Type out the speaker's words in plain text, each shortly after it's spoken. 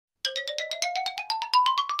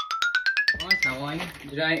how are you?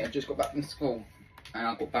 Today I've just got back from school and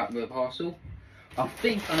I got back with a parcel. I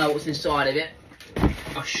think I know what's inside of it.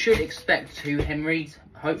 I should expect 2 Henrys,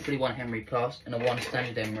 hopefully 1 Henry Plus and a 1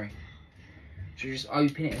 standard Henry. Should just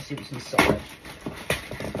open it and see what's inside.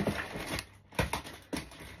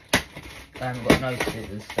 I haven't got no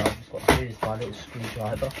scissors, so I've just got to do this by a little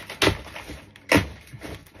screwdriver.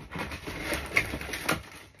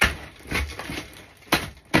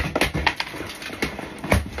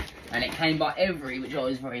 And it came by Every, which I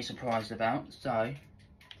was very surprised about. So,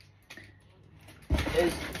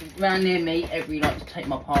 there's around near me, Every likes to take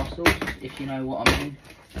my parcels, if you know what I mean.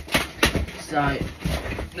 So,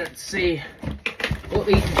 let's see what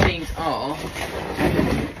these machines are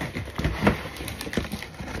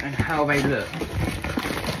and how they look.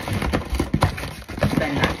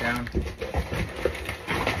 Bend that down.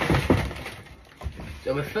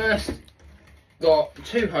 So we first got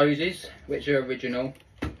 2 hoses, which are original,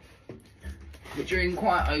 which are in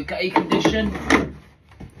quite okay condition.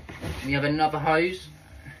 We have another hose,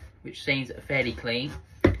 which seems fairly clean.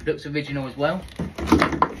 Looks original as well.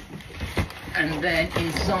 And then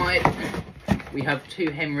inside, we have 2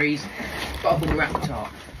 Henrys bubble wrapped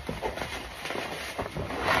up.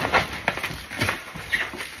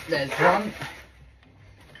 There's one,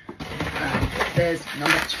 and there's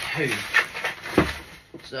number 2.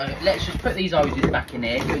 So let's just put these hoses back in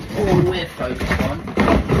here, because all we're focused on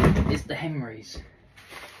is the Henrys.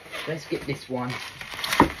 Let's get this one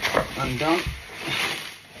undone.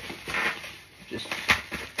 Just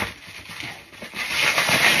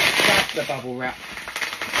that's the bubble wrap.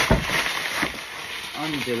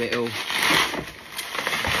 Undo it all.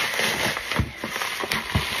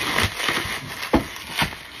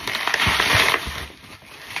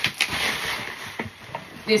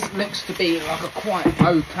 This looks to be like a quite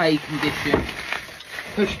okay condition.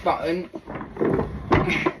 Push button.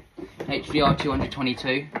 HVR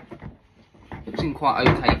 222. Looks in quite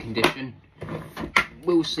okay condition.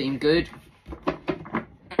 Will seem good.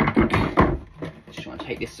 Just try and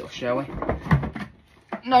take this off, shall we?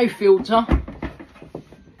 No filter.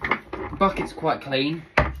 Bucket's quite clean.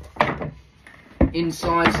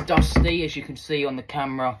 Inside's dusty, as you can see on the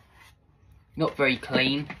camera. Not very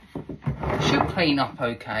clean. Should clean up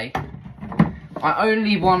okay. I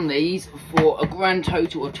only won these for a grand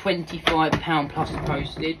total of £25 plus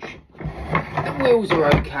postage. The wheels are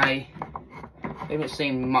okay. They don't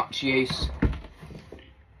seem much use.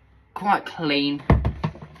 Quite clean.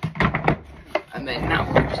 And then that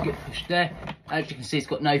one will just get pushed there. As you can see, it's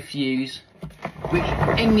got no fuse, which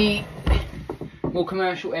in the more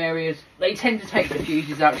commercial areas, they tend to take the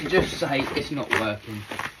fuses out to just say it's not working.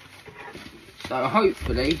 So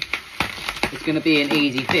hopefully it's going to be an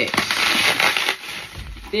easy fix.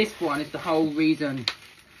 This one is the whole reason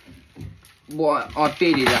why I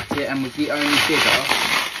bidded at it and was the only bidder,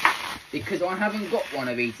 because I haven't got one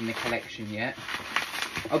of these in the collection yet.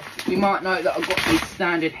 You might know that I've got the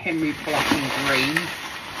standard Henry Plus in green,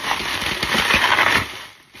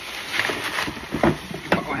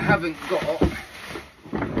 but I haven't got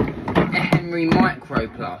a Henry Micro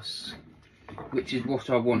Plus, which is what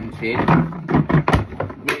I wanted,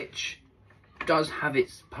 which does have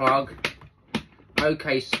its plug,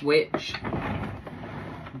 okay switch,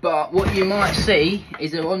 but what you might see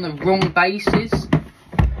is they're on the wrong bases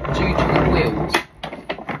due to the wheels.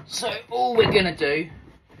 So all we're going to do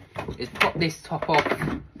is pop this top off,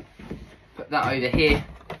 put that over here,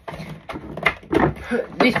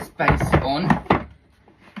 put this base on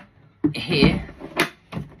here,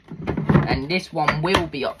 and this one will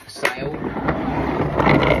be up for sale.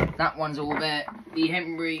 That one's all there. The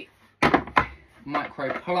Henry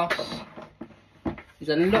Micro Plus is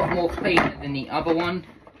a lot more cleaner than the other one,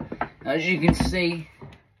 as you can see,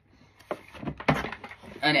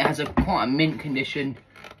 and it has quite a mint condition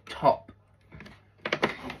top.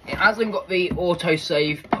 It hasn't got the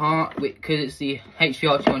autosave part because it's the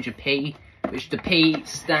HVR 200P, which the P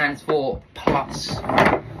stands for plus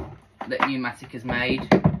that Numatic has made.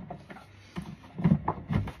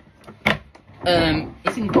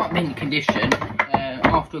 It's in quite mint condition.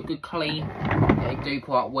 After a good clean, they do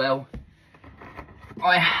quite well.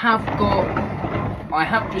 I have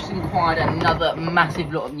just inquired another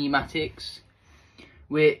massive lot of pneumatics,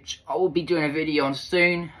 which I will be doing a video on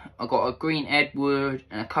soon. I've got a green Edward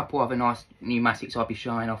and a couple other nice pneumatics I'll be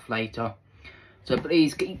showing off later. So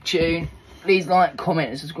please keep tuned. Please like, comment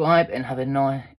and subscribe, and have a nice